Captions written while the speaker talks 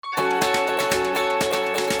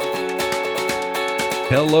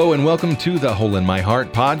Hello and welcome to the Hole in My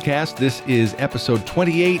Heart podcast. This is episode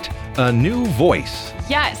 28, A New Voice.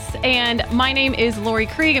 Yes, and my name is Lori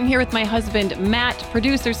Krieg. I'm here with my husband, Matt,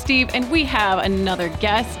 producer Steve, and we have another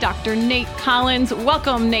guest, Dr. Nate Collins.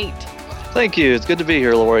 Welcome, Nate. Thank you. It's good to be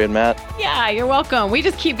here, Lori and Matt. Yeah, you're welcome. We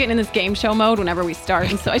just keep getting in this game show mode whenever we start,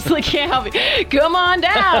 and so I just can't help it. Come on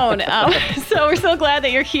down. So we're so glad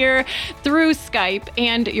that you're here through Skype,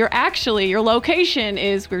 and your location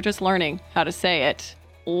is, we're just learning how to say it,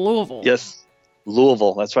 Louisville. Yes,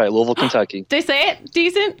 Louisville. That's right, Louisville, Kentucky. Did I say it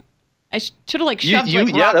decent? I should have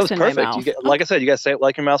shoved rocks that was in my perfect. mouth. Like I said, you got to say it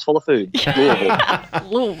like your mouth's full of food. Louisville.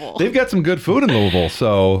 Louisville. They've got some good food in Louisville,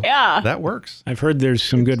 so Yeah. that works. I've heard there's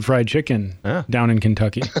some good fried chicken down in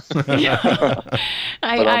Kentucky.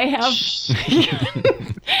 I have.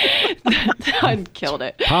 I killed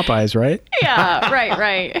it. Popeyes, right? Yeah,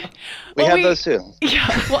 right. We have those too. Yeah.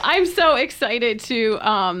 Well, I'm so excited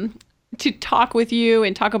to talk with you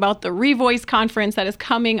and talk about the Revoice conference that is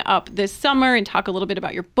coming up this summer and talk a little bit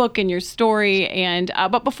about your book and your story. And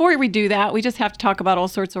but before we do that, we just have to talk about all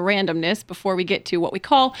sorts of randomness before we get to what we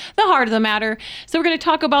call the heart of the matter. So we're going to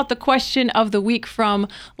talk about the question of the week from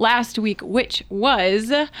last week, which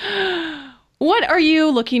was, what are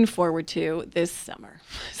you looking forward to this summer?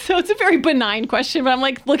 So it's a very benign question, but I'm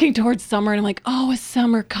like looking towards summer and I'm like, oh, a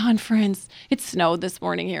summer conference. It snowed this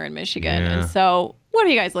morning here in Michigan. Yeah. And so what are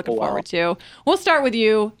you guys looking forward to? We'll start with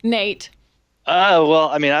you, Nate. Well,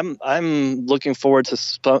 I mean, I'm looking forward to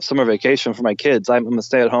summer vacation for my kids. I'm a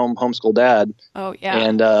stay-at-home homeschool dad. Oh, yeah.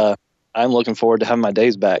 And I'm looking forward to having my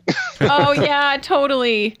days back. Oh, yeah,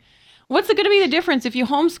 totally. What's going to be the difference if you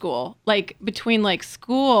homeschool? Like between like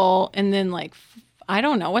school and then like, I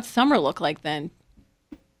don't know, what's summer look like then?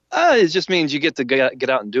 It just means you get to get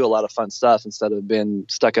out and do a lot of fun stuff instead of being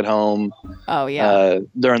stuck at home. Oh, yeah.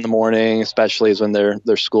 During the morning, especially is when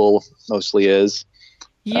their school mostly is.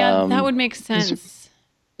 Yeah, that would make sense.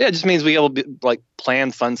 It just means we able to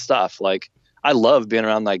plan fun stuff. Like I love being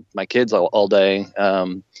around like my kids all day.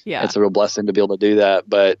 Yeah. It's a real blessing to be able to do that,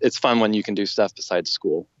 but it's fun when you can do stuff besides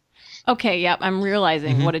school. Okay, yep. I'm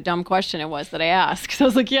realizing what a dumb question it was that I asked. So I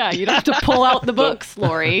was like, yeah, you don't have to pull out the books,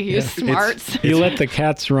 Lori. You smarts. You let the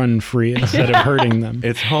cats run free instead of hurting them.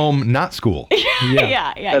 It's home, not school.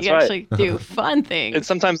 Yeah. That's You right. actually do fun things. It's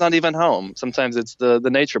sometimes not even home. Sometimes it's the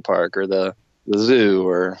nature park or the zoo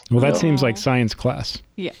or. Well, that seems like science class.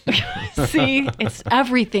 Yeah. See,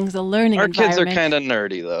 everything's a learning Our environment. kids are kind of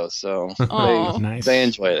nerdy though, so Oh. Nice. they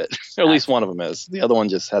enjoy it. Or at least one of them is. The other one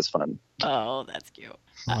just has fun. Oh, that's cute.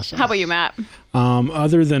 Awesome. How about you, Matt?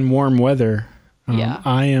 Other than warm weather, Yeah.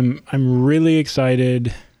 I'm really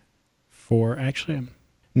excited for, actually,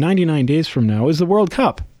 99 days from now is the World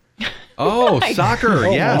Cup. Oh, soccer,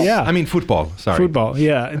 yes. yeah. I mean football, sorry. Football,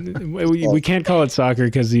 yeah. We can't call it soccer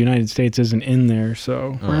because the United States isn't in there,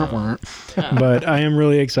 so. But I am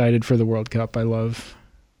really excited for the World Cup. I love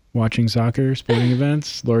watching soccer, sporting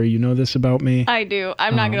events. Lori, you know this about me. I do.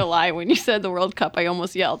 I'm not going to lie. When you said the World Cup, I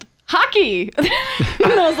almost yelled, hockey! And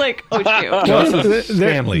I was like, oh, shoot. No, it's a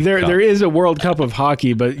Stanley Cup. There is a World Cup of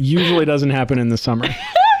hockey, but usually doesn't happen in the summer.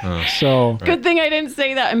 So Good thing I didn't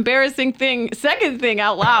say that embarrassing second thing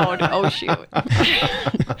out loud. Oh, shoot.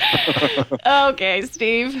 Okay,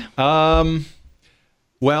 Steve.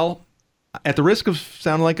 Well, at the risk of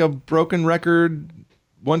sounding like a broken record,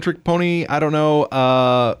 one-trick pony, I don't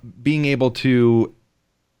know, being able to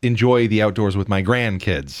enjoy the outdoors with my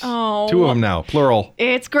grandkids. Oh. 2 of them now, plural.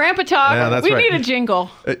 It's Grandpa Talk. Yeah, that's we right. need a jingle.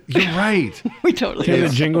 You're right. We totally Can do.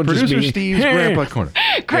 the jingle just Producer be, Steve's Grandpa Corner.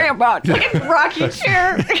 Grandpa, rocking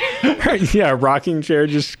chair. yeah, rocking chair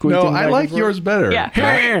just squeaking. No, back I and like forth. yours better.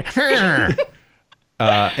 Yeah.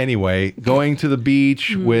 Anyway, going to the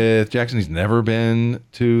beach with Jackson. He's never been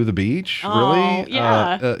to the beach, Oh, really.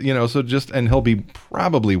 yeah. So and he'll be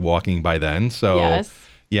probably walking by then. So Yes.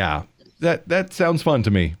 yeah, that sounds fun to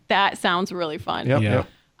me. That sounds really fun. Yep. Yeah. Yep.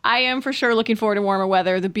 I am for sure looking forward to warmer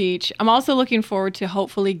weather, the beach. I'm also looking forward to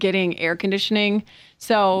hopefully getting air conditioning.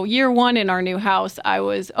 So year 1 in our new house, I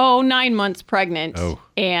was 9 months pregnant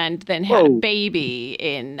and then had a baby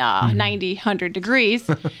in 90, 100 degrees.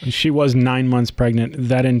 She was 9 months pregnant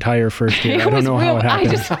that entire first year. I don't know how it happened.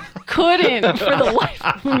 I just couldn't for the life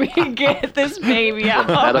of me get this baby out.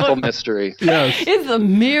 Medical mystery. Yes. It's a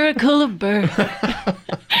miracle of birth.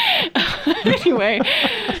 Anyway,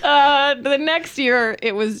 the next year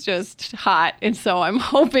it was just hot. And so I'm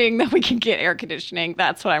hoping that we can get air conditioning.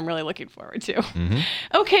 That's what I'm really looking forward to.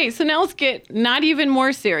 Okay, so now let's get not even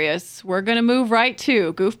more serious. We're going to move right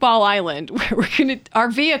to Goofball Island, where we're going to, our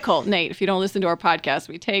vehicle, Nate, if you don't listen to our podcast,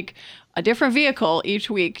 we take a different vehicle each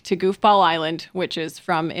week to Goofball Island, which is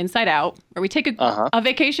from Inside Out, where we take a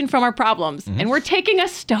vacation from our problems. And we're taking a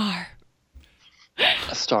star.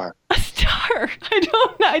 A star. A star. I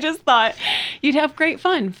don't know. I just thought you'd have great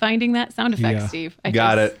fun finding that sound effect, Steve.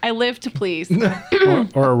 Got it. I live to please.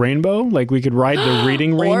 or a rainbow? Like we could ride the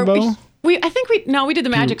reading rainbow? We did the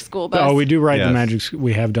magic school bus. Oh, we do ride the magic school.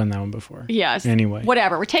 We have done that one before. Yes. Anyway.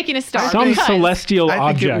 Whatever. We're taking a star. Some celestial object.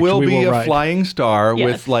 I think it will be a flying star Yes.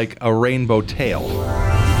 with like a rainbow tail.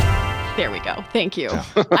 There we go. Thank you.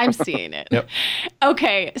 I'm seeing it. Yep.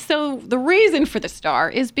 Okay. So the reason for the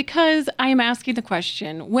star is because I am asking the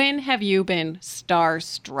question, when have you been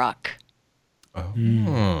starstruck?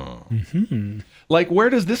 Like, where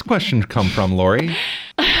does this question come from, Lori?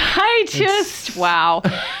 Wow.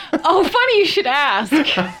 Oh, funny you should ask.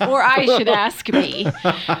 Or I should ask me.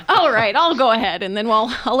 All right, I'll go ahead and then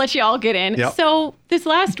I'll let you all get in. Yep. So this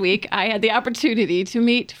last week, I had the opportunity to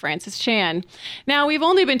meet Francis Chan. Now, we've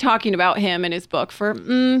only been talking about him and his book for,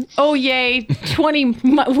 20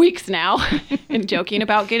 weeks now and joking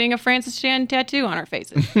about getting a Francis Chan tattoo on our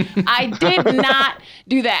faces. I did not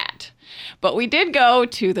do that. But we did go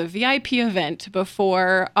to the VIP event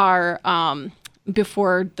before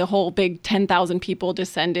before the whole big 10,000 people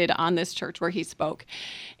descended on this church where he spoke.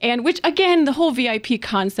 And which, again, the whole VIP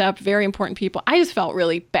concept, very important people. I just felt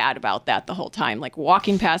really bad about that the whole time, like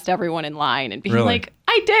walking past everyone in line and being like,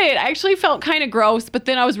 I actually felt kind of gross, but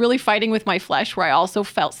then I was really fighting with my flesh where I also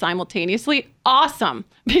felt simultaneously awesome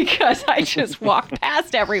because I just walked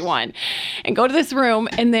past everyone and go to this room.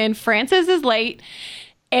 And then Francis is late.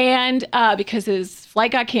 And because his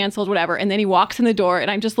flight got canceled, whatever. And then he walks in the door and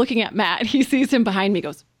I'm just looking at Matt. He sees him behind me,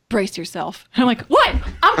 goes, brace yourself. And I'm like, what?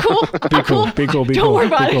 I'm cool. I'm cool. Be cool. Don't worry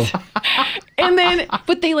about it. And then,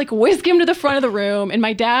 but they like whisk him to the front of the room. And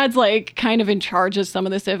my dad's like kind of in charge of some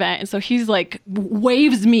of this event. And so he's like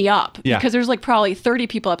waves me up because there's like probably 30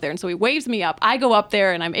 people up there. And so he waves me up. I go up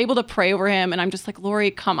there and I'm able to pray over him. And I'm just like,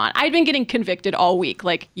 Lori, come on. I'd been getting convicted all week.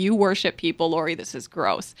 Like, you worship people, Lori. This is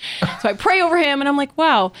gross. So I pray over him and I'm like,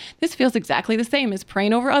 wow, this feels exactly the same as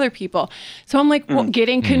praying over other people. So I'm like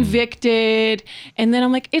getting convicted. And then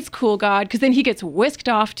I'm like, it's cool, God. Because then he gets whisked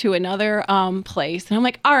off to another place. And I'm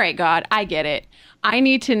like, all right, God, I get it. I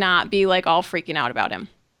need to not be like all freaking out about him.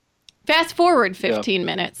 Fast forward 15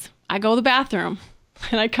 minutes. I go to the bathroom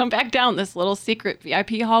and I come back down this little secret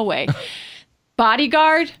VIP hallway.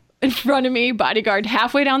 Bodyguard in front of me, bodyguard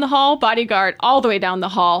halfway down the hall, bodyguard all the way down the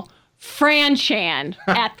hall. Fran Chan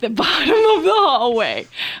at the bottom of the hallway.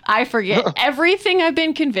 I forget everything I've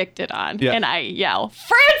been convicted on. And I yell,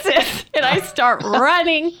 Francis! And I start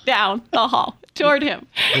running down the hall toward him.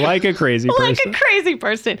 Like a crazy person. Like a crazy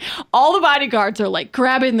person. All the bodyguards are like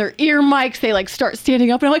grabbing their ear mics. They like start standing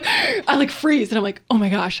up and I'm like, I like freeze. And I'm like, oh my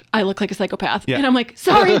gosh, I look like a psychopath. And I'm like,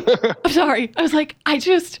 sorry, I'm sorry. I was like, I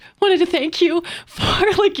just wanted to thank you for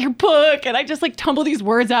like your book. And I just like tumble these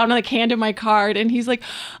words out and like hand him my card. And he's like,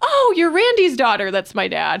 oh, you're Randy's daughter. That's my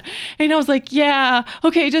dad. And I was like, yeah,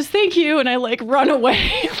 okay, just thank you. And I like run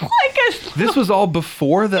away. This was all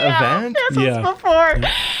before the event? This was before.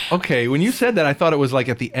 Okay, when you said that, I thought it was like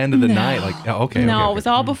at the end of the night. Like, okay. It was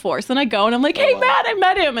all before. So then I go and I'm like, hey, Matt, I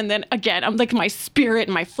met him. And then again, I'm like, my spirit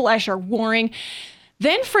and my flesh are warring.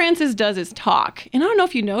 Then Francis does his talk. And I don't know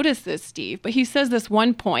if you noticed this, Steve, but he says this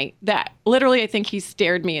one point that literally I think he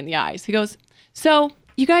stared me in the eyes. He goes, so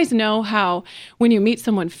you guys know how when you meet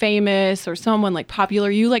someone famous or someone like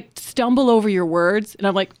popular, you like stumble over your words? And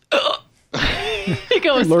I'm like, ugh. He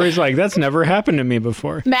goes, Lori's like, that's never happened to me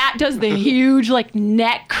before. Matt does the huge like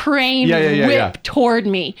neck crane whip toward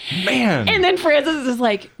me. Man. And then Francis is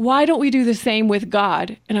like, why don't we do the same with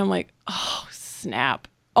God? And I'm like, oh, snap.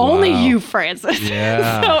 Only you, Francis.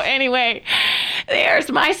 Yeah. So anyway, there's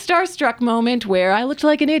my starstruck moment where I looked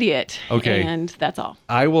like an idiot. Okay. And that's all.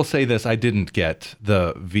 I will say this. I didn't get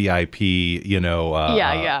the VIP,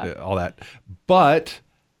 all that. But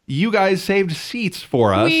you guys saved seats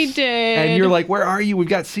for us. We did. And you're like, where are you? We've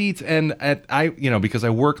got seats. And because I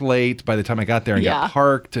work late by the time I got there and got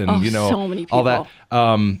parked and, so many people. all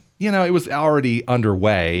that. It was already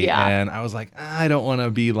underway. Yeah. And I was like, I don't want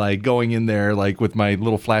to be like going in there like with my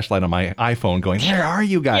little flashlight on my iPhone going, where are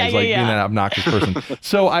you guys? Being an obnoxious person.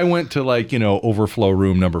 So I went to overflow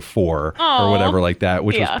room number 4 or whatever like that,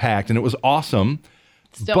 which was packed. And it was awesome.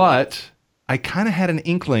 But I kind of had an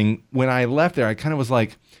inkling when I left there. I kind of was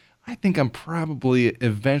like, I think I'm probably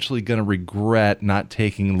eventually going to regret not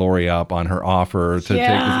taking Lori up on her offer to take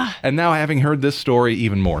this. And now having heard this story,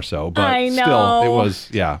 even more so. But I know. still,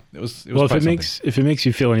 it was Well, if it makes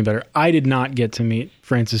you feel any better, I did not get to meet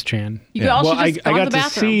Francis Chan. You also I just gone got to the to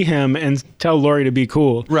bathroom. see him and tell Lori to be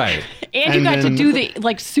cool. Right. And you got to do the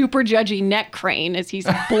like super judgy neck crane as he's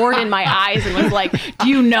bored in my eyes and was like, do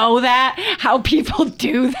you know that? How people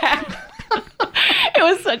do that? It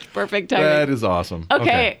was such perfect timing. That is awesome.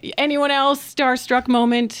 Okay. Anyone else? Starstruck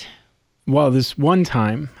moment? Well, this one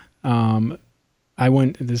time, I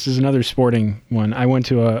went, this is another sporting one. I went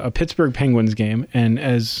to a Pittsburgh Penguins game, and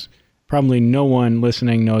as probably no one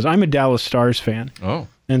listening knows, I'm a Dallas Stars fan. Oh.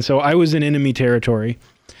 And so I was in enemy territory,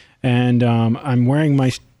 and I'm wearing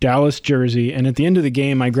my Dallas jersey, and at the end of the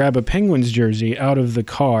game, I grab a Penguins jersey out of the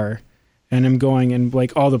car, and I'm going, and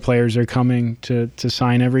like all the players are coming to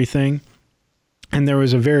sign everything. And there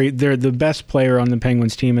was the best player on the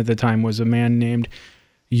Penguins team at the time was a man named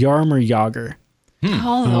Jaromir Jagr.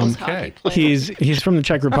 All those hockey players. He's from the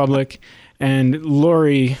Czech Republic, and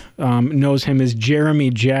Lori knows him as Jeremy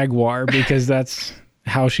Jaguar because that's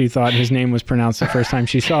how she thought his name was pronounced the first time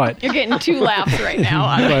she saw it. You're getting 2 laughs right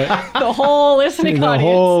now. But The whole listening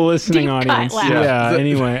audience. Deep cut audience. laugh. Yeah,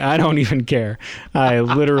 anyway, I don't even care. I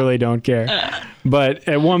literally don't care. But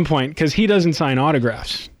at one point, because he doesn't sign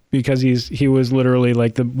autographs, because he was literally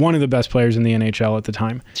like one of the best players in the NHL at the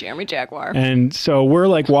time. Jeremy Jaguar. And so we're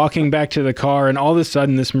like walking back to the car, and all of a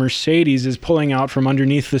sudden this Mercedes is pulling out from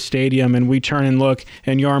underneath the stadium, and we turn and look,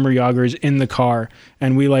 and Jaromir Jagr is in the car,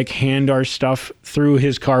 and we like hand our stuff through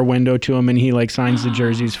his car window to him, and he like signs the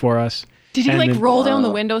jerseys for us. Did he And like then- roll down the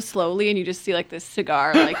window slowly and you just see like this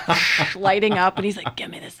cigar like lighting up and he's like, give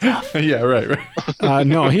me this stuff. Yeah, right.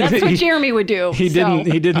 No, That's what Jeremy would do. He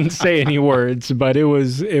didn't say any words, but it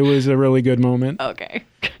was a really good moment. Okay.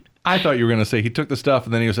 I thought you were going to say he took the stuff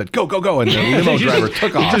and then he said, go, go, go. And the limo driver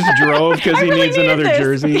took off. He just drove because he really needs need another this.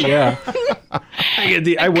 jersey. Yeah.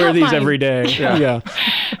 I wear these every day. Yeah.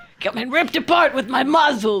 Come and ripped apart with my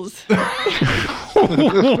muzzles.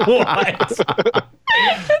 What?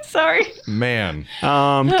 Sorry. Man.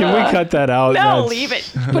 Can we cut that out? No, leave it.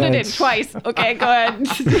 Put it in twice. Okay, go ahead.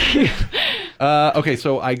 Okay,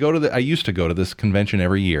 so I used to go to this convention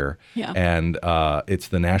every year. Yeah. And it's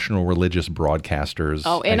the National Religious Broadcasters.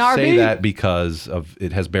 Oh, I NRB? say that because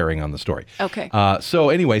it has bearing on the story. Okay. So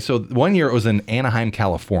anyway, so one year it was in Anaheim,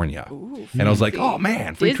 California. Ooh, and I was like, oh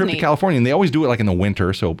man, free trip to Disney. California. And they always do it like in the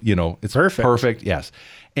winter, so it's Perfect. perfect. Yes.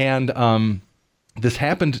 And this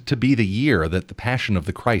happened to be the year that The Passion of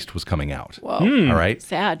the Christ was coming out. Whoa. All right.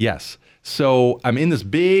 Sad. Yes. So I'm in this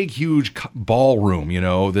big, huge ballroom.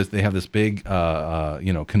 They have this big,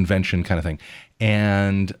 convention kind of thing,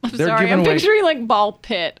 and I'm they're sorry, giving I'm away. picturing like ball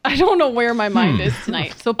pit. I don't know where my mind is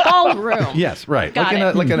tonight. So ballroom. Yes, right.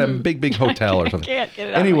 Got like it. in a big hotel or something. Can't get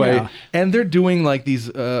it out of my Anyway, head. and they're doing like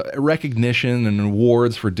these recognition and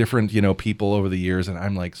awards for different, people over the years, and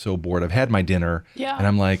I'm like so bored. I've had my dinner, Yeah. and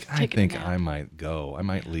I'm like, I Take a think nap. I might go. I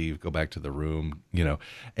might leave, go back to the room,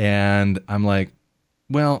 and I'm like,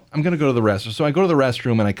 well, I'm going to go to the restroom. So I go to the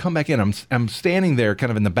restroom and I come back in. I'm standing there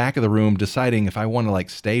kind of in the back of the room deciding if I want to like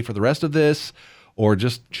stay for the rest of this or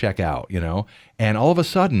just check out, And all of a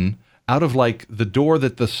sudden, out of like the door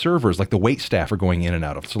that the servers, like the wait staff are going in and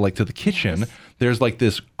out of. So like to the kitchen, there's like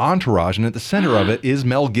this entourage and at the center of it is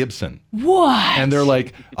Mel Gibson. What? And they're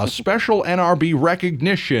like, a special NRB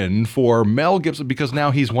recognition for Mel Gibson because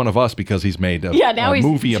now he's one of us because he's made a he's-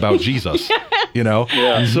 movie about Jesus,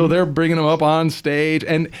 And so they're bringing him up on stage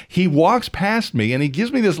and he walks past me and he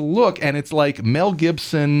gives me this look and it's like Mel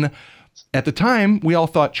Gibson. At the time, we all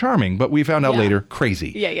thought charming, but we found out later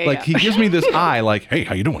crazy. Yeah. He gives me this eye like, hey,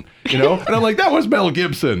 how you doing? And I'm like, that was Mel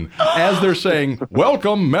Gibson. As they're saying,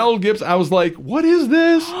 welcome, Mel Gibson. I was like, what is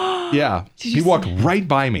this? Yeah. He walked right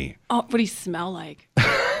by me. Oh, what do you smell like?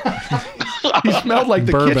 He smelled like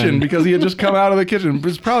the Bourbon. kitchen because he had just come out of the kitchen. It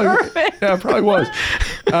was probably, yeah, it probably was.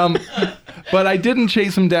 But I didn't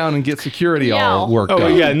chase him down and get security all worked Oh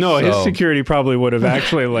up. yeah, no, his So- security probably would have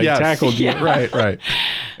actually Yes. tackled you. Right.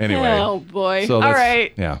 Anyway. Oh boy. So All that's-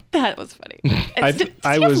 right. Yeah. That was funny. I Does he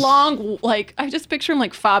have was- long, like, I just picture him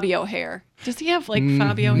like Fabio hair. Does he have like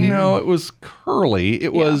Fabio hair? No, it was curly.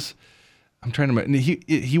 It was. I'm trying to remember.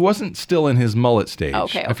 He wasn't still in his mullet stage.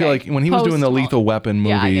 Okay, I feel okay. like when he was doing the Post-mullet. Lethal Weapon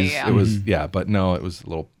Yeah, movies, yeah. it was but no, it was a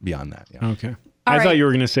little beyond that. Yeah. Okay. All I right. thought you were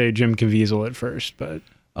going to say Jim Caviezel at first, but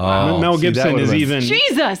Oh, Mel see, that Gibson would've is been- even.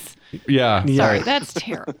 Jesus. Yeah. Sorry, that's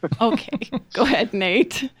terrible. Okay. Go ahead,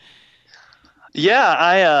 Nate.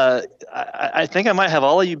 Yeah, I think I might have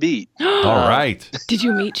all of you beat. All right. Did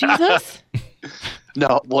you meet Jesus?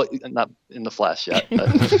 No, well, not in the flesh yet.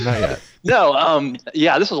 But. Not yet. No,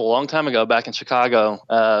 yeah, this was a long time ago back in Chicago.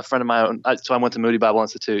 A friend of mine, so I went to Moody Bible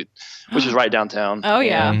Institute, which is right downtown. Oh,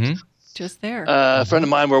 yeah. Mm-hmm. Just there. A friend of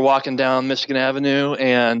mine, we're walking down Michigan Avenue,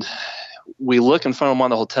 and we look in front of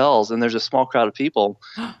one of the hotels, and there's a small crowd of people.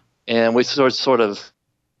 And we sort of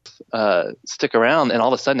stick around, and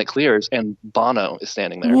all of a sudden it clears, and Bono is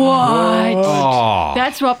standing there. What? Oh.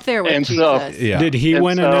 That's up there with And Jesus. so- Yeah. Did he And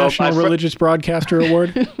win a so National my Religious Broadcaster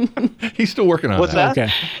Award? He's still working on What's that.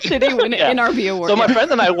 that? Okay. Did he win Yeah. an NRB award? So my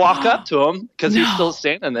friend and I walk up to him because he's No. still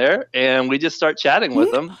standing there, and we just start chatting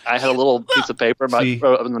with him. I had a little piece of paper, See.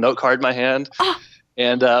 a note card in my hand.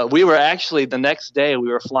 And we were actually, the next day, we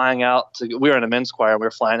were flying out we were in a men's choir, and we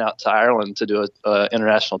were flying out to Ireland to do an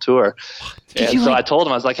international tour. And so I told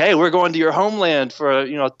him, I was like, hey, we're going to your homeland for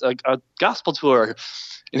a gospel tour.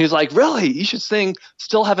 And he's like, really? You should sing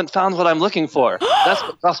Still Haven't Found What I'm Looking For. That's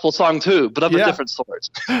a gospel song too, but of a different sort.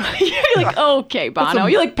 You're like, okay, Bono.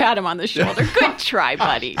 You like pat him on the shoulder. Good try,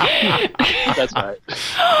 buddy. That's right.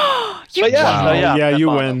 You But yeah, just- so yeah, yeah, you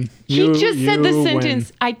Bono. win. He You- just said the you sentence,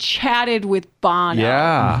 win. I chatted with Bono.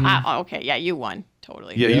 Yeah. Okay, yeah, you won.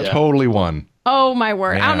 Totally. Yeah, you totally won. Oh, my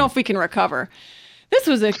word. I Man. don't know if we can recover. This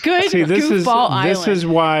was a good See, goofball island. this is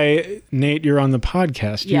why, Nate, you're on the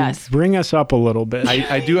podcast. You Yes. bring us up a little bit.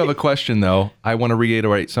 I do have a question, though. I want to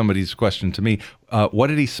reiterate somebody's question to me. What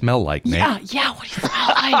did he smell like, Nate? Yeah, what do you smell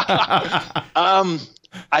like?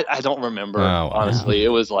 I don't remember, Oh, honestly. It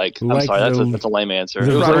was like, I'm Like sorry, the- that's a lame answer.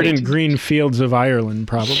 the It was verdant like, green fields of Ireland,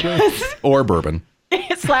 probably. Or bourbon.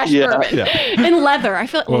 Slash Yeah. bourbon. Yeah. And leather. I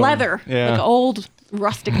feel like leather. yeah. Like old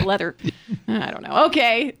rustic leather. I don't know.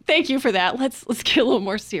 Okay. Thank you for that. Let's get a little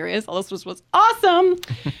more serious. All this was awesome.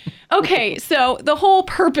 Okay, so the whole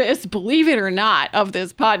purpose, believe it or not, of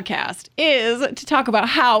this podcast is to talk about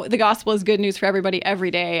how the gospel is good news for everybody every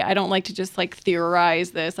day. I don't like to just like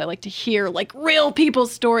theorize this. I like to hear like real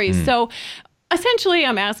people's stories. So essentially,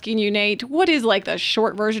 I'm asking you, Nate, what is like the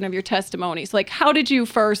short version of your testimony? So like, how did you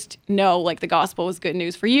first know like the gospel was good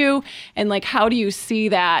news for you? And like, how do you see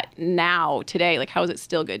that now today? Like, how is it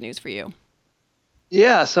still good news for you?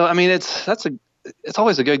 Yeah, so I mean, it's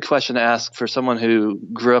always a good question to ask for someone who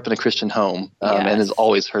grew up in a Christian home and Yes. has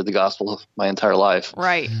always heard the gospel my entire life.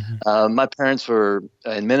 Right. My parents were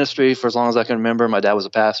in ministry for as long as I can remember. My dad was a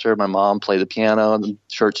pastor. My mom played the piano in the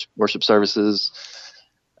church worship services.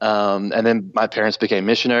 And then my parents became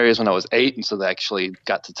missionaries when I was 8, and so they actually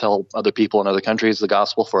got to tell other people in other countries the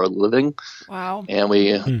gospel for a living. Wow. And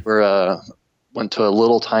we went to a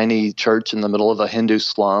little tiny church in the middle of a Hindu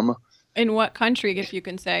slum. In what country, if you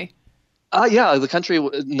can say? Yeah, the country,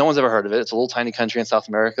 no one's ever heard of it. It's a little tiny country in South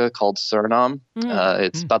America called Suriname.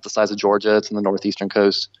 It's about the size of Georgia. It's on the northeastern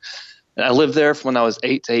coast. And I lived there from when I was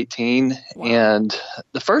 8 to 18. Wow. And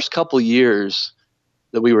the first couple years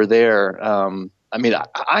that we were there, I mean,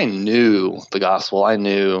 I knew the gospel. I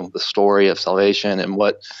knew the story of salvation and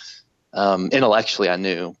what intellectually I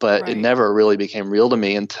knew, but Right. it never really became real to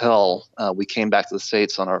me until we came back to the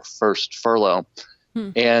States on our first furlough.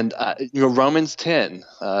 And Romans 10,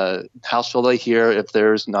 how shall they hear if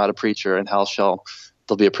there's not a preacher, and how shall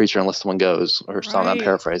there'll be a preacher unless someone goes, or something. I'm Right.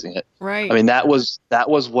 paraphrasing it. Right. I mean, that was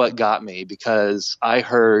what got me, because I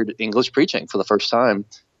heard English preaching for the first time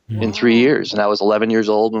in 3 years, and I was 11 years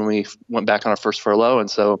old when we went back on our first furlough. And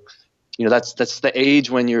so, that's the age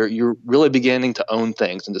when you're really beginning to own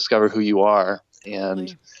things and discover who you are. And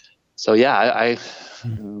Totally. so, yeah, I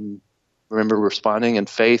remember responding in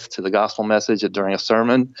faith to the gospel message during a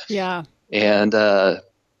sermon. Yeah. And that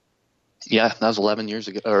was 11 years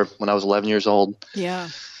ago, or when I was 11 years old. Yeah.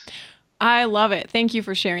 I love it. Thank you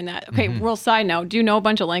for sharing that. Okay, real side note. Do you know a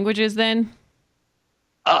bunch of languages then?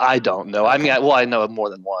 I don't know. I mean, I know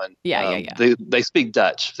more than one. Yeah. They speak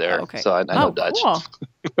Dutch there, Okay. so I know Dutch. Cool.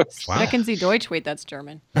 Sprechen Sie Deutsch? Wait, that's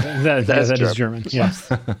German. That is German.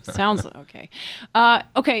 Yes. Sounds okay.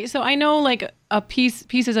 Okay, so I know like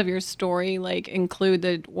pieces of your story like include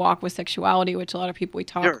the walk with sexuality, which a lot of people we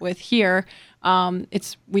talk Sure. with here.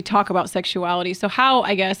 We talk about sexuality. So how,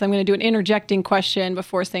 I guess I'm going to do an interjecting question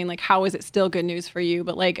before saying like, how is it still good news for you?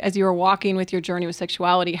 But like, as you were walking with your journey with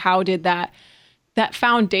sexuality, how did that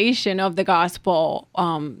foundation of the gospel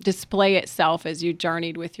display itself as you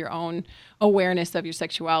journeyed with your own awareness of your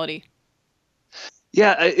sexuality?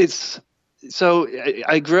 Yeah,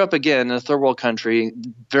 I grew up again in a third world country,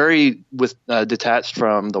 very detached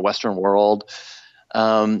from the Western world.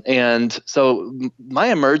 And so my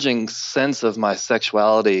emerging sense of my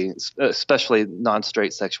sexuality, especially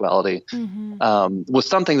non-straight sexuality, was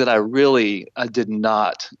something that I did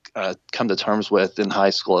not come to terms with in high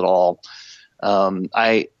school at all.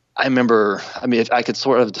 I I remember, I mean, if I could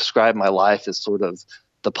sort of describe my life as sort of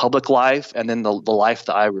the public life and then the life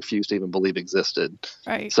that I refused to even believe existed.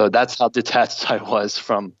 Right. So that's how detached I was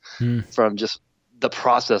from just the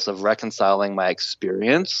process of reconciling my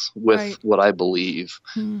experience with what I believe.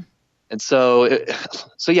 And so,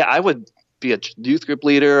 yeah, I would be a youth group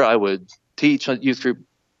leader. I would teach youth group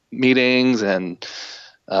meetings and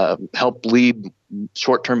help lead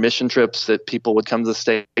short-term mission trips that people would come to the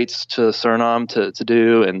States to Suriname to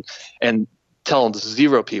do, and tell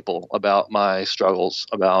zero people about my struggles,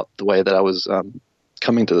 about the way that I was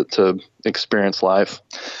coming to experience life.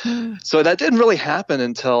 So that didn't really happen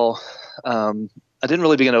until I didn't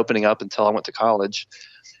really begin opening up until I went to college.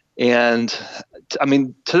 And I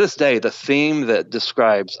mean, to this day, the theme that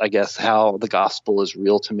describes, I guess, how the gospel is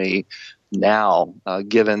real to me now,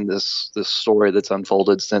 given this story that's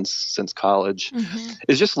unfolded since college,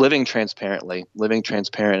 is just living transparent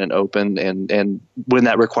and open, and when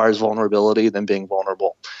that requires vulnerability, then being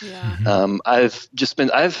vulnerable. Yeah. I've just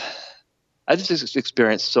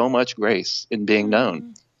experienced so much grace in being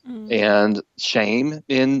known, and shame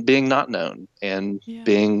in being not known, and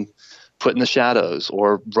being put in the shadows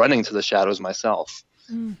or running to the shadows myself.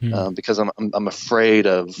 Because I'm afraid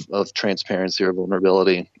of transparency or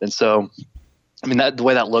vulnerability. And so, I mean, the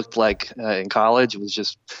way that looked like in college was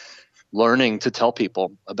just learning to tell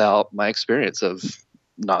people about my experience of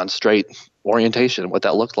non-straight orientation, what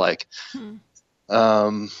that looked like.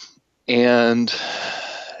 And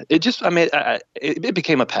it just, I mean, it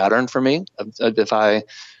became a pattern for me. If I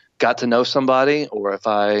got to know somebody, or if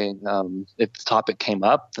the topic came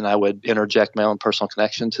up, then I would interject my own personal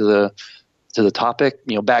connection to the topic.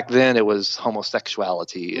 You know, back then it was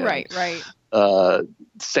homosexuality, and, right.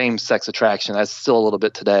 Same-sex attraction. That's still a little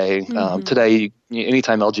bit today. Today,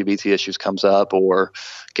 anytime LGBT issues comes up, or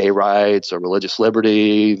gay rights, or religious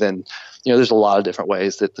liberty, then there's a lot of different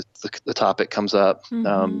ways that the topic comes up.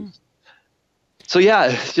 So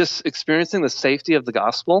yeah, just experiencing the safety of the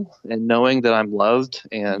gospel and knowing that I'm loved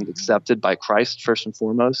and accepted by Christ first and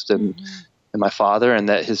foremost, and my Father, and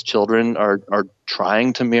that His children are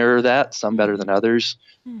trying to mirror that, some better than others.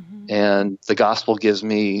 And the gospel gives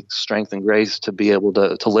me strength and grace to be able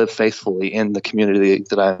to live faithfully in the community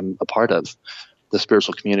that I'm a part of, the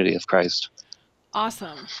spiritual community of Christ.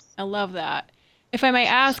 Awesome. I love that. If I may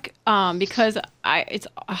ask, because it's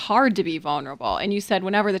hard to be vulnerable, and you said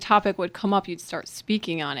whenever the topic would come up, you'd start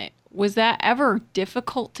speaking on it. Was that ever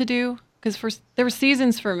difficult to do? Because there were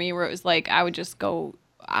seasons for me where it was like I would just go,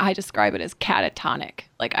 I describe it as catatonic.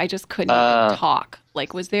 Like I just couldn't even talk.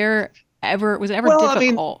 Like was it ever difficult? I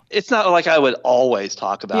mean, it's not like I would always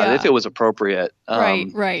talk about it if it was appropriate.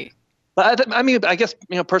 Right. But I mean, I guess,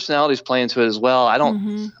 personalities play into it as well.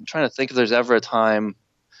 I'm trying to think if there's ever a time.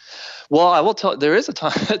 Well, I will tell. There is a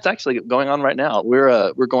time. It's actually going on right now.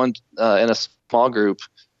 We're going in a small group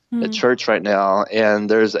at church right now, and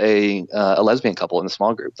there's a lesbian couple in the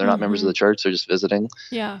small group. They're not members of the church; they're just visiting.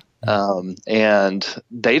 Yeah. And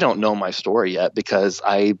they don't know my story yet because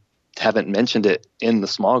I haven't mentioned it in the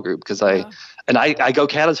small group because I go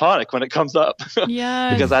catatonic when it comes up.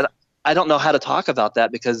 Yeah. Because I don't know how to talk about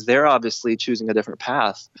that because they're obviously choosing a different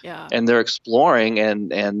path. Yeah. And they're exploring,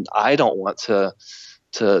 and I don't want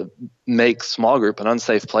to make small group an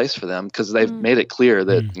unsafe place for them because they've made it clear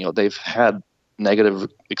that they've had negative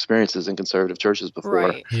experiences in conservative churches before.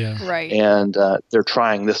 Right. Yeah. Right. And they're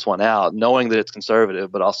trying this one out, knowing that it's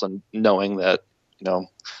conservative, but also knowing that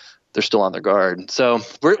they're still on their guard. So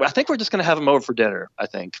I think we're just going to have them over for dinner, I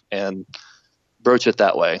think, and broach it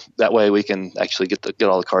that way. That way we can actually get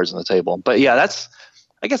all the cards on the table. But yeah,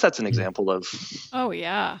 I guess that's an example of. Oh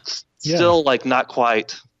yeah. Still like not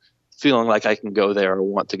quite feeling like I can go there or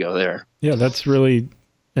want to go there. Yeah, that's really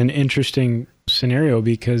an interesting scenario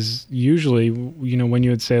because usually, when you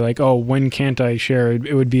would say like, oh, when can't I share?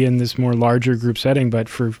 It would be in this more larger group setting. But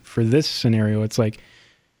for this scenario, it's like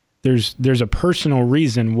there's a personal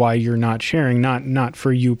reason why you're not sharing, not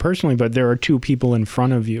for you personally, but there are two people in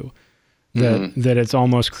front of you that it's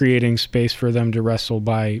almost creating space for them to wrestle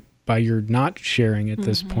by your not sharing at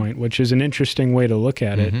this point, which is an interesting way to look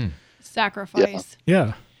at it. Sacrifice.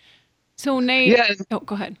 Yeah. So Nate,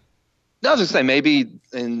 go ahead. I was just saying maybe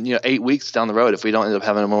in 8 weeks down the road, if we don't end up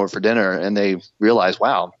having him over for dinner and they realize,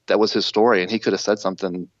 wow, that was his story and he could have said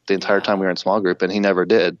something the entire time we were in small group and he never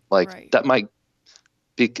did. Like that might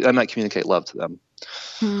communicate love to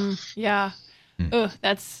them. Yeah.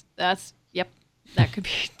 That's yep. That could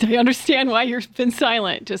be. I understand why you've been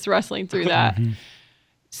silent, just wrestling through that.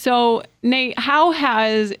 So Nate, how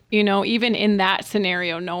has, even in that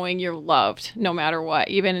scenario, knowing you're loved no matter what,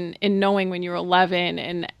 even in knowing when you're 11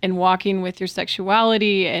 and walking with your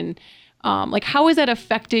sexuality and Like, how has that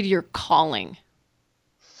affected your calling?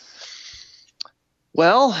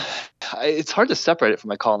 Well, it's hard to separate it from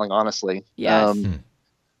my calling, honestly. Yes.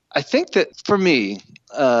 I think that for me,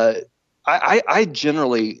 I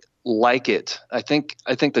generally like it. I think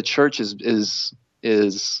the church is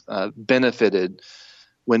benefited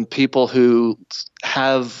when people who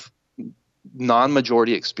have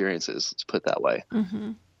non-majority experiences, let's put it that way.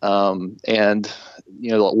 And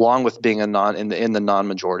along with being in the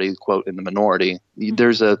non-majority, quote, in the minority,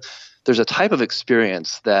 there's a type of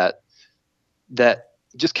experience that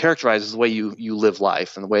just characterizes the way you live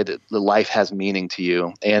life and the way that the life has meaning to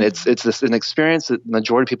you. And it's an experience that the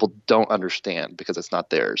majority of people don't understand because it's not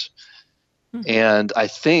theirs. And I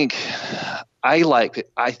think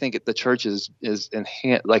the church is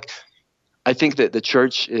enhanced. Like, I think that the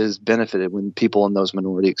church is benefited when people in those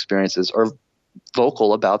minority experiences are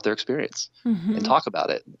vocal about their experience and talk about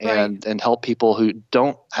it and help people who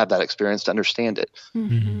don't have that experience to understand it.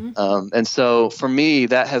 And so for me,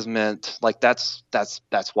 that has meant, like, that's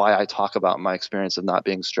why I talk about my experience of not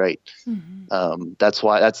being straight.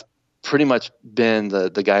 That's pretty much been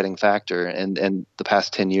the guiding factor in the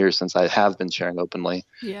past 10 years since I have been sharing openly.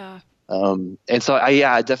 Yeah. And so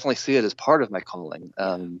I definitely see it as part of my calling,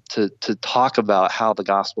 to talk about how the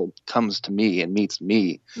gospel comes to me and meets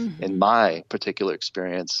me in my particular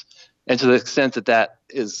experience. And to the extent that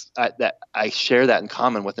I share that in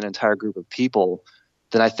common with an entire group of people,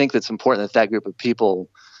 then I think that's important that group of people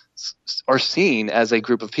are seen as a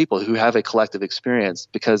group of people who have a collective experience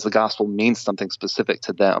because the gospel means something specific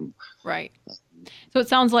to them. Right. So it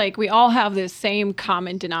sounds like we all have this same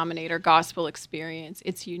common denominator gospel experience.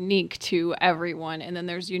 It's unique to everyone. And then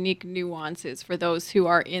there's unique nuances for those who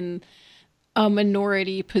are in a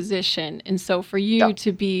minority position. And so for you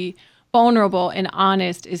to be vulnerable and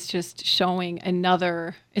honest is just showing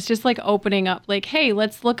it's just like opening up, like, hey,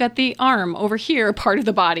 let's look at the arm over here, part of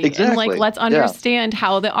the body. Exactly. And like, let's understand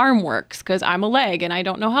how the arm works because I'm a leg and I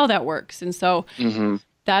don't know how that works. And so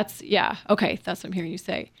that's that's what I'm hearing you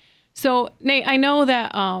say. So Nate, I know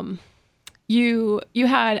that you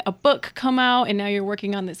had a book come out and now you're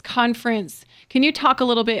working on this conference. Can you talk a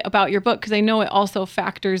little bit about your book? Because I know it also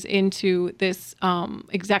factors into this,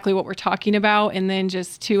 exactly what we're talking about, and then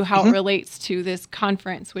just to how it relates to this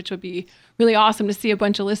conference, which would be really awesome to see a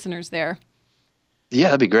bunch of listeners there. Yeah,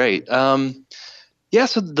 that'd be great. So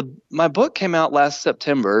my book came out last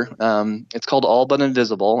September. It's called All But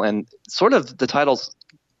Invisible, and sort of the title's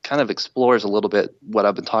kind of explores a little bit what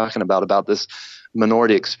I've been talking about this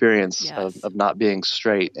minority experience of not being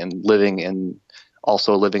straight and living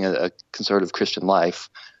a conservative Christian life.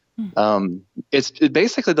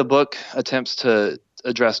 Basically the book attempts to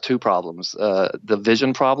address two problems. The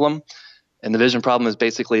vision problem, and the vision problem is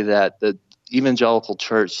basically that the evangelical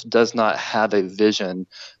church does not have a vision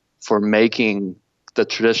for making the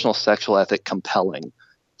traditional sexual ethic compelling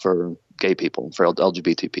for gay people, for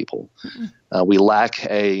LGBT people. We lack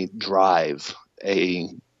a drive, a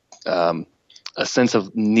sense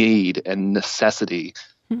of need and necessity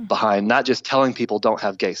behind not just telling people don't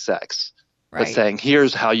have gay sex, but saying,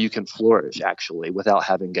 here's how you can flourish actually without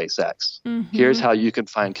having gay sex. Here's how you can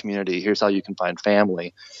find community. Here's how you can find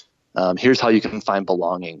family. Here's how you can find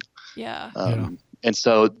belonging. And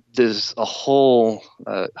so there's a whole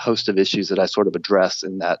host of issues that I sort of address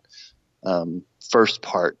in that first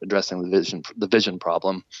part, addressing the vision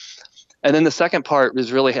problem. And then the second part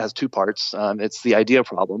has two parts. It's the idea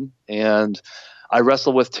problem. And I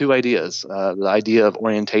wrestle with two ideas. The idea of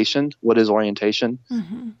orientation. What is orientation?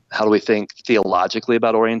 How do we think theologically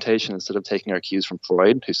about orientation instead of taking our cues from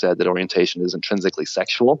Freud, who said that orientation is intrinsically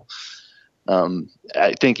sexual?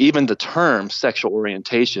 I think even the term sexual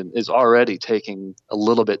orientation is already taking a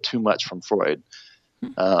little bit too much from Freud.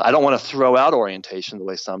 I don't want to throw out orientation the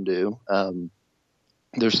way some do.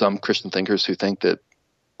 There's some Christian thinkers who think that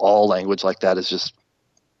all language like that is just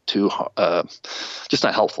just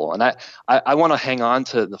not helpful. And I want to hang on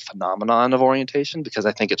to the phenomenon of orientation because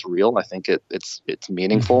I think it's real. I think it's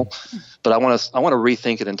meaningful, but I want to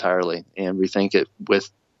rethink it entirely and rethink it with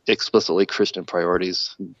explicitly Christian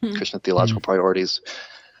priorities, Christian theological priorities.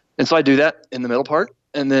 And so I do that in the middle part.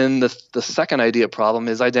 And then the second idea problem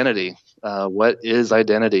is identity. What is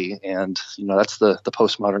identity? And that's the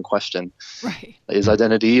postmodern question. Right. Is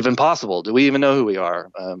identity even possible? Do we even know who we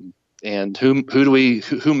are? And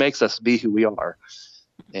who makes us be who we are?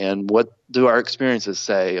 And what do our experiences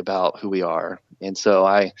say about who we are? And so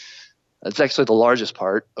it's actually the largest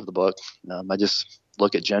part of the book. I just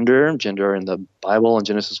look at gender in the Bible in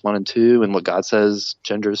Genesis 1 and 2 and what God says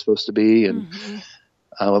gender is supposed to be. And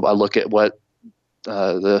I look at what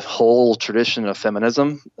the whole tradition of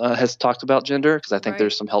feminism has talked about gender, because I think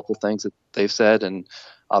there's some helpful things that they've said and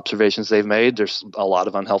observations they've made. There's a lot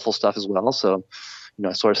of unhelpful stuff as well. So,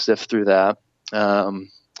 I sort of sift through that. And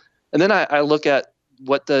then I look at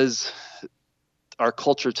what does our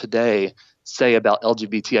culture today say about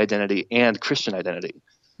LGBT identity and Christian identity.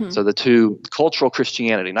 So the two, cultural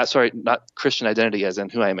Christianity, not Christian identity as in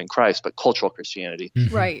who I am in Christ, but cultural Christianity.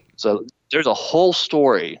 Right. So there's a whole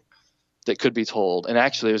story that could be told. And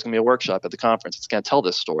actually, there's going to be a workshop at the conference that's going to tell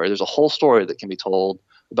this story. There's a whole story that can be told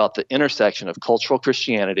about the intersection of cultural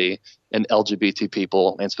Christianity and LGBT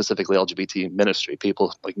people, and specifically LGBT ministry,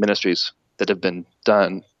 people like ministries that have been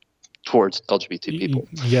done towards LGBT people.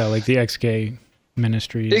 Yeah, like the ex-gay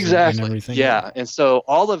ministries. Exactly. And everything. Yeah. And so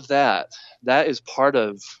all of that is part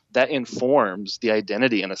of, that informs the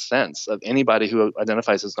identity in a sense of anybody who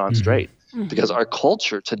identifies as non-straight. Because our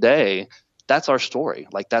culture today, that's our story.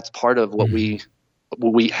 Like that's part of what we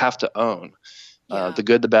have to own, the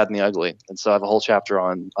good, the bad, and the ugly. And so I have a whole chapter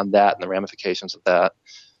on that and the ramifications of that.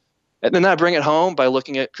 And then I bring it home by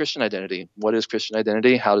looking at Christian identity. What is Christian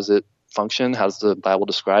identity? How does it function? How does the Bible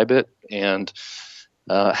describe it? And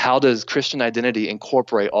how does Christian identity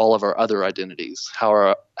incorporate all of our other identities? How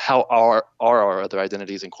are our other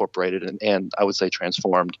identities incorporated and I would say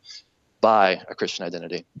transformed by a Christian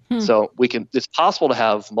identity? So it's possible to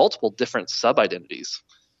have multiple different sub-identities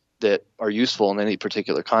that are useful in any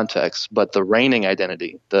particular context, but the reigning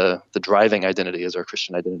identity, the driving identity is our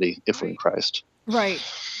Christian identity if we're in Christ. Right.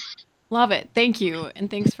 Love it. Thank you.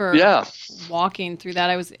 And thanks for walking through that.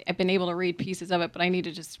 I've been able to read pieces of it, but I need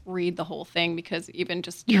to just read the whole thing, because even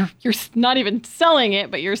just you're not even selling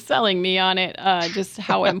it, but you're selling me on it, just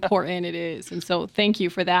how important it is. And so thank you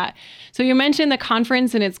for that. So you mentioned the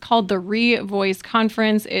conference, and it's called the Revoice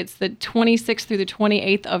Conference. It's the 26th through the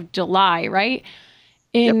 28th of July, right?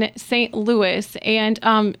 In St. Louis.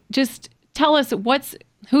 And just tell us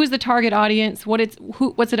who's the target audience,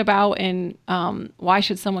 what's it about, and why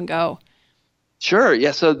should someone go? Sure.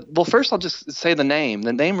 Yeah. So, well, first I'll just say the name.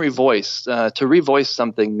 The name Revoice. To revoice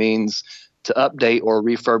something means to update or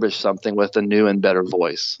refurbish something with a new and better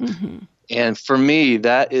voice. And for me,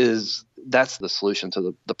 that's the solution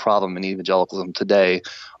to the problem in evangelicalism today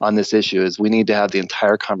on this issue. Is we need to have the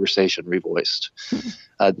entire conversation revoiced.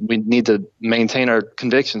 We need to maintain our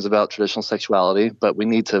convictions about traditional sexuality, but we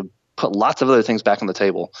need to put lots of other things back on the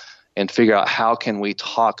table and figure out how can we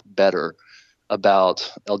talk better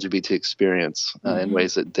about LGBT experience in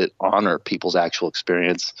ways that honor people's actual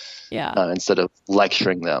experience instead of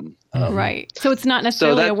lecturing them. Right. So it's not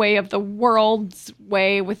necessarily a way of the world's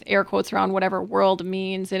way, with air quotes around whatever world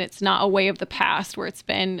means, and it's not a way of the past where it's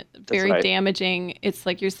been very damaging. It's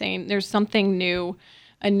like you're saying, there's something new,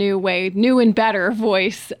 a new way, new and better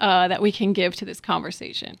voice that we can give to this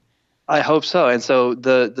conversation. I hope so. And so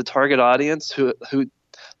the target audience, who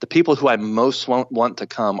the people who I most want to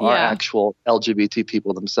come are actual LGBT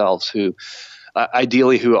people themselves, who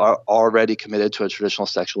ideally who are already committed to a traditional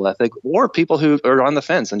sexual ethic, or people who are on the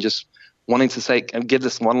fence and just wanting to say, give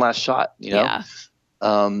this one last shot, you know?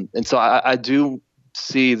 And so I do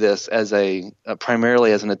see this as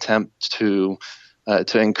primarily as an attempt to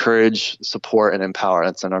encourage, support, and empower.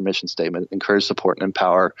 That's in our mission statement: encourage, support, and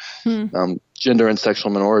empower gender and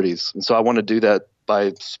sexual minorities. And so I want to do that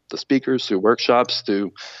by the speakers, through workshops,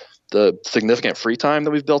 through the significant free time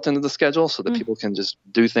that we've built into the schedule, so that people can just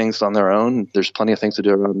do things on their own. There's plenty of things to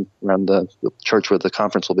do around the church where the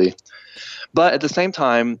conference will be. But at the same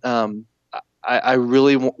time, I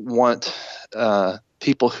really want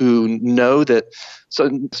people who know that, so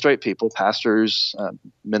straight people, pastors,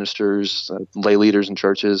 ministers, lay leaders in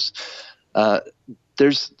churches,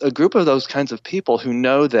 there's a group of those kinds of people who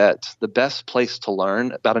know that the best place to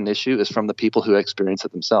learn about an issue is from the people who experience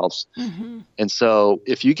it themselves. And so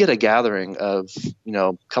if you get a gathering of,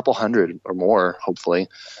 a couple hundred or more, hopefully,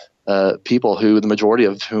 people who the majority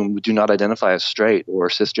of whom do not identify as straight or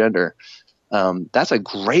cisgender, that's a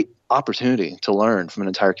great opportunity to learn from an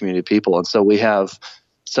entire community of people. And so we have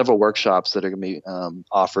several workshops that are going to be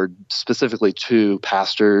offered specifically to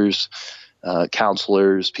pastors,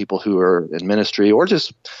 counselors, people who are in ministry, or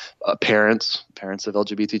just parents of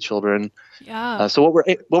LGBT children. So what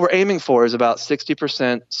we're aiming for is about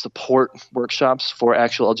 60% support workshops for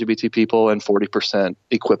actual LGBT people and 40%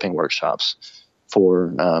 equipping workshops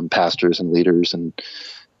for pastors and leaders and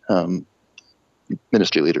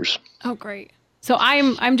ministry leaders. Oh, great. So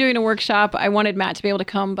I'm doing a workshop. I wanted Matt to be able to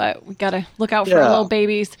come, but we got to look out for our little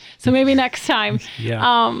babies. So maybe next time. Yeah.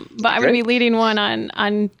 But I'm going to be leading one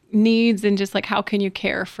on needs and just like how can you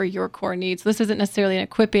care for your core needs. This isn't necessarily an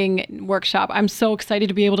equipping workshop. I'm so excited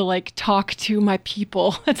to be able to like talk to my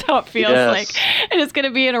people. That's how it feels like. And it's going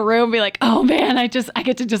to be in a room, be like, oh man, I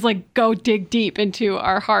get to just like go dig deep into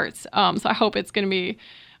our hearts. So I hope it's going to be,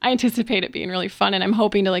 I anticipate it being really fun, and I'm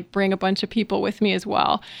hoping to like bring a bunch of people with me as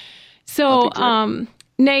well. So,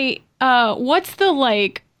 Nate, what's the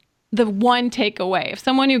one takeaway? If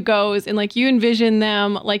someone who goes and like you envision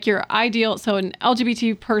them like your ideal, so an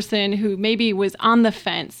LGBT person who maybe was on the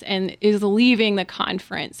fence and is leaving the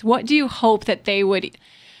conference, what do you hope that they would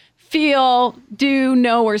feel, do,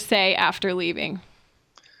 know, or say after leaving?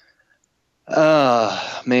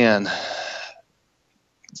 Man.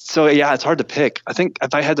 So yeah, it's hard to pick. I think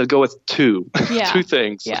if I had to go with two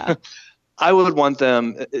things. Yeah. I would want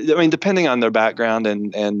them, I mean, depending on their background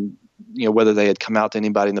and whether they had come out to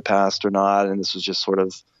anybody in the past or not, and this was just sort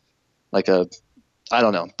of like I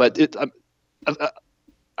don't know. But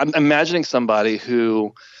I'm imagining somebody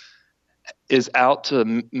who is out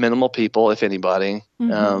to minimal people, if anybody,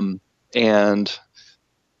 and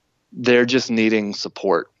they're just needing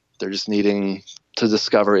support. They're just needing to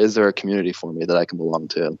discover, is there a community for me that I can belong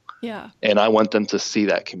to? Yeah. And I want them to see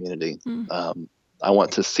that community. I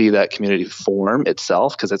want to see that community form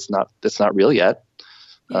itself, because it's not real yet.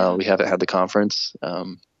 Yeah. We haven't had the conference.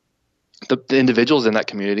 The individuals in that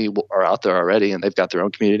community are out there already, and they've got their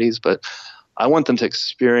own communities. But I want them to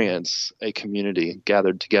experience a community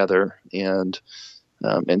gathered together and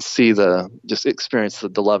experience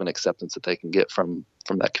the love and acceptance that they can get from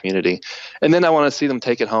that community. And then I want to see them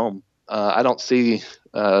take it home. I don't see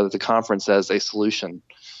the conference as a solution.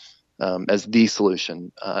 As the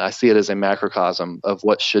solution. I see it as a macrocosm of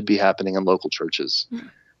what should be happening in local churches.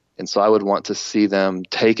 And so I would want to see them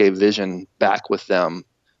take a vision back with them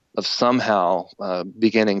of somehow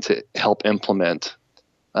beginning to help implement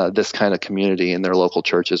this kind of community in their local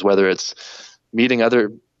churches, whether it's meeting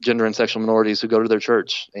other gender and sexual minorities who go to their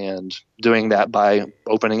church and doing that by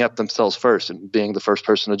opening up themselves first and being the first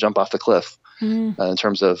person to jump off the cliff in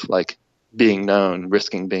terms of like being known,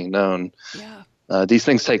 risking being known. Yeah. These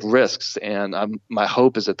things take risks, and my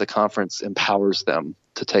hope is that the conference empowers them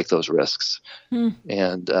to take those risks,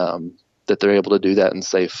 and that they're able to do that in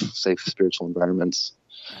safe spiritual environments.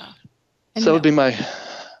 Yeah. So that would be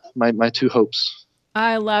my two hopes.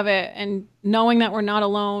 I love it, and knowing that we're not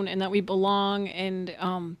alone and that we belong, and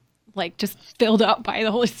just filled up by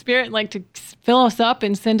the Holy Spirit, like to fill us up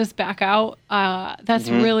and send us back out. That's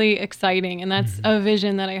really exciting, and that's a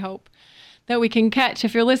vision that I hope that we can catch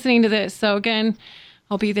if you're listening to this. So again,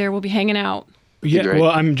 I'll be there. We'll be hanging out. Yeah. Well,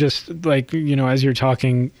 I'm just like, as you're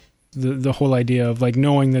talking, the whole idea of like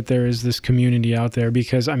knowing that there is this community out there,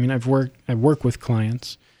 because I mean, I've worked with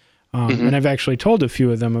clients, and I've actually told a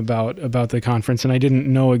few of them about the conference, and I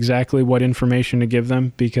didn't know exactly what information to give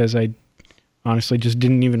them because I honestly just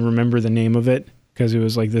didn't even remember the name of it, because it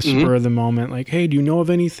was like this spur of the moment, like, hey, do you know of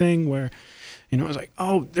anything where, I was like,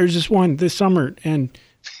 oh, there's this one this summer, and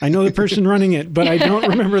I know the person running it, but I don't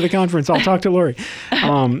remember the conference. I'll talk to Lori.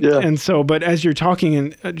 And so, but as you're talking,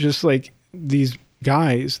 and just like these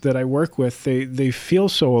guys that I work with, they feel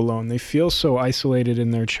so alone. They feel so isolated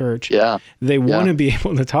in their church. Yeah. They want to be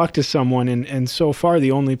able to talk to someone. And so far,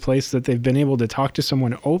 the only place that they've been able to talk to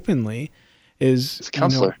someone openly is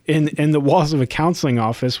counselor. In the walls of a counseling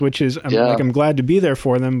office, which is I'm glad to be there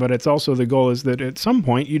for them, but it's also the goal is that at some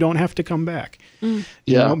point you don't have to come back,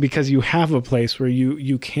 because you have a place where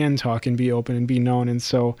you can talk and be open and be known. And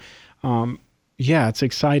so, it's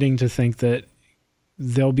exciting to think that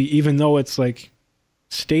they'll be, even though it's like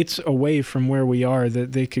states away from where we are,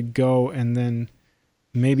 that they could go and then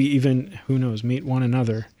maybe even, who knows, meet one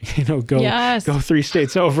another, go 3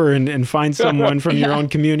 states over and find someone from your own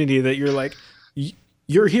community that you're like,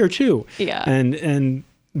 you're here too. Yeah. And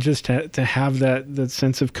just to have that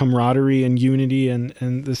sense of camaraderie and unity and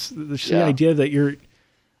the idea that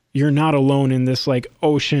you're not alone in this like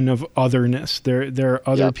ocean of otherness. There are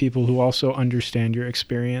other people who also understand your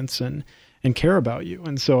experience and care about you.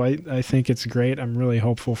 And so I think it's great. I'm really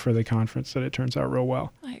hopeful for the conference that it turns out real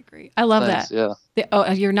well. I agree. I love that. Yeah.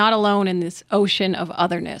 You're not alone in this ocean of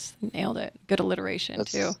otherness. Nailed it. Good alliteration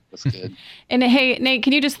too. That's good. And hey, Nate,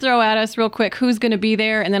 can you just throw at us real quick who's going to be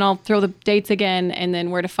there? And then I'll throw the dates again and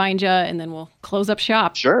then where to find you. And then we'll close up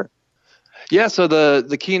shop. Sure. Yeah. So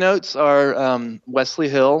the keynotes are Wesley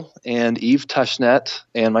Hill and Eve Tushnet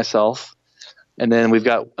and myself. And then we've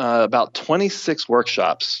got about 26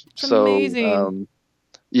 workshops. That's amazing.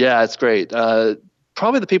 It's great.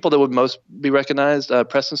 Probably the people that would most be recognized,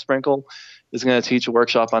 Preston Sprinkle is going to teach a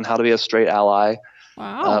workshop on how to be a straight ally.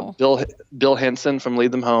 Wow. Bill Henson from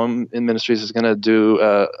Lead Them Home in Ministries is going to do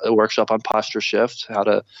a workshop on posture shift, how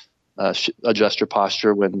to adjust your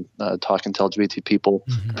posture when talking to LGBT people,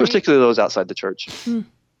 particularly those outside the church.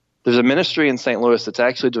 There's a ministry in St. Louis that's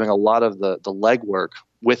actually doing a lot of the legwork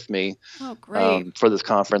with me for this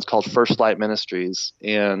conference called First Light Ministries.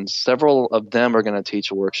 And several of them are going to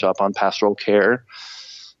teach a workshop on pastoral care.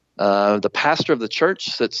 The pastor of the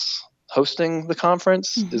church that's hosting the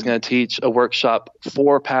conference is going to teach a workshop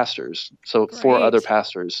for pastors, for other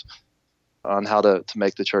pastors, on how to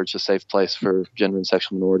make the church a safe place for gender and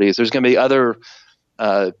sexual minorities. There's going to be other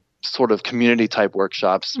sort of community type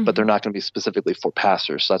workshops, but they're not going to be specifically for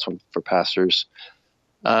pastors. So that's one for pastors.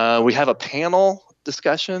 We have a panel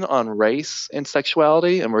discussion on race and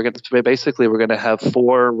sexuality, and we're going to have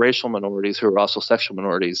 4 racial minorities who are also sexual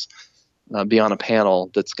minorities be on a panel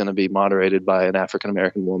that's going to be moderated by an African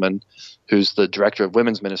American woman who's the director of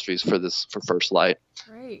women's ministries for First Light.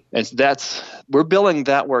 Great. And we're billing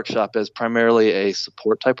that workshop as primarily a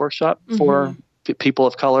support type workshop for people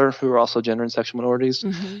of color who are also gender and sexual minorities.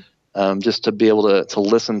 Just to be able to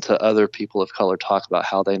listen to other people of color talk about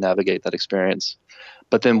how they navigate that experience.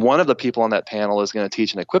 But then one of the people on that panel is going to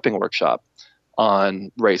teach an equipping workshop on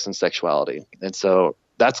race and sexuality. And so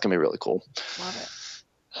that's going to be really cool. Love it.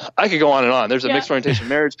 I could go on and on. There's a mixed orientation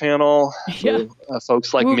marriage panel for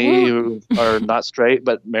folks like me who are not straight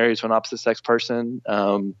but married to an opposite sex person.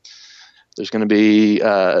 There's going to be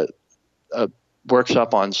a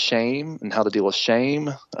workshop on shame and how to deal with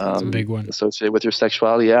shame. That's a big one. Associated with your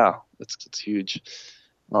sexuality. Yeah, it's huge.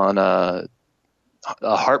 On a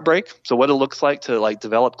heartbreak. So what it looks like to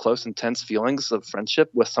develop close, intense feelings of friendship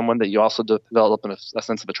with someone that you also develop a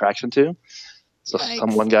sense of attraction to. So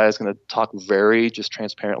one guy is going to talk very just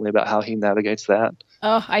transparently about how he navigates that.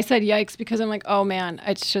 Oh, I said yikes because I'm like, oh man,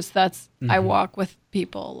 it's just I walk with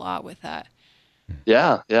people a lot with that.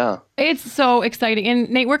 Yeah. It's so exciting. And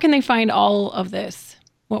Nate, where can they find all of this?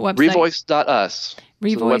 What website? Revoice.us.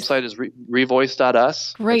 Revoice. So the website is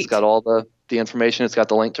revoice.us. Great. It's got all the information. It's got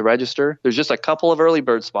the link to register. There's just a couple of early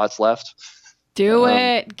bird spots left. Do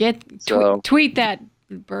it. Tweet that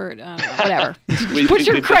bird. Whatever. Put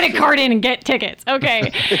your credit card in and get tickets.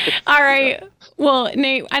 Okay. All right. Well,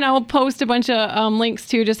 Nate, and I'll post a bunch of links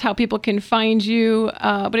to just how people can find you.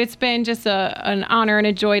 But it's been just an honor and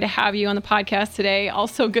a joy to have you on the podcast today.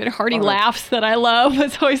 Also, good hearty laughs that I love.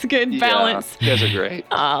 It's always a good balance. You guys are great.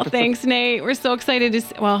 Oh, thanks, Nate. We're so excited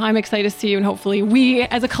I'm excited to see you, and hopefully we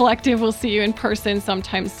as a collective will see you in person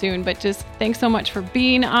sometime soon. But just thanks so much for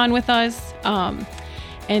being on with us.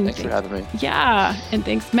 And thanks for having me. Yeah. And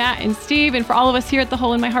thanks, Matt and Steve. And for all of us here at the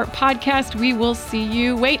Hole in My Heart podcast, we will see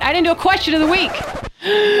you. Wait, I didn't do a question of the week.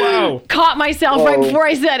 Wow. Caught myself right before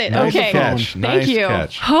I said it. Nice okay. Catch. Thank you.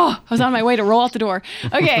 Catch. Oh, I was on my way to roll out the door.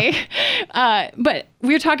 Okay. But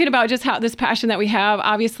we were talking about just how this passion that we have,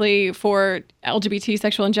 obviously, for LGBT,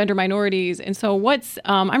 sexual, and gender minorities. And so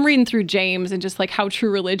I'm reading through James and just how true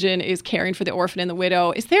religion is caring for the orphan and the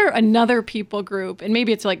widow. Is there another people group? And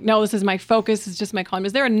maybe it's no, this is my focus. It's just my calling.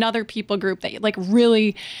 Is there another people group that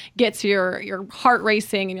really gets your heart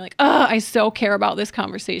racing and you're I so care about this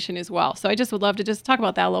conversation as well. So I just would love to just talk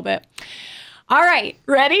about that a little bit. All right.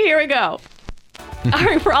 Ready? Here we go. All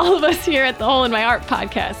right. For all of us here at the Hole in My Heart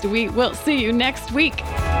podcast, we will see you next week.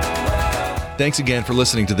 Thanks again for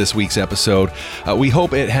listening to this week's episode. We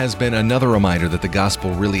hope it has been another reminder that the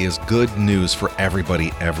gospel really is good news for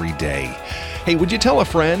everybody every day. Hey, would you tell a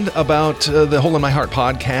friend about the Hole in My Heart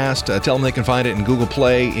podcast? Tell them they can find it in Google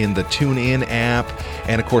Play, in the TuneIn app,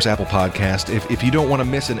 and of course, Apple Podcast. If you don't want to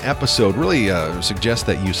miss an episode, really suggest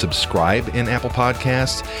that you subscribe in Apple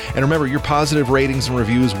Podcasts. And remember, your positive ratings and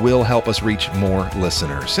reviews will help us reach more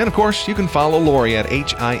listeners. And of course, you can follow Lori at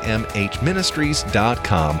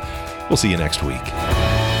HIMHministries.com. We'll see you next week.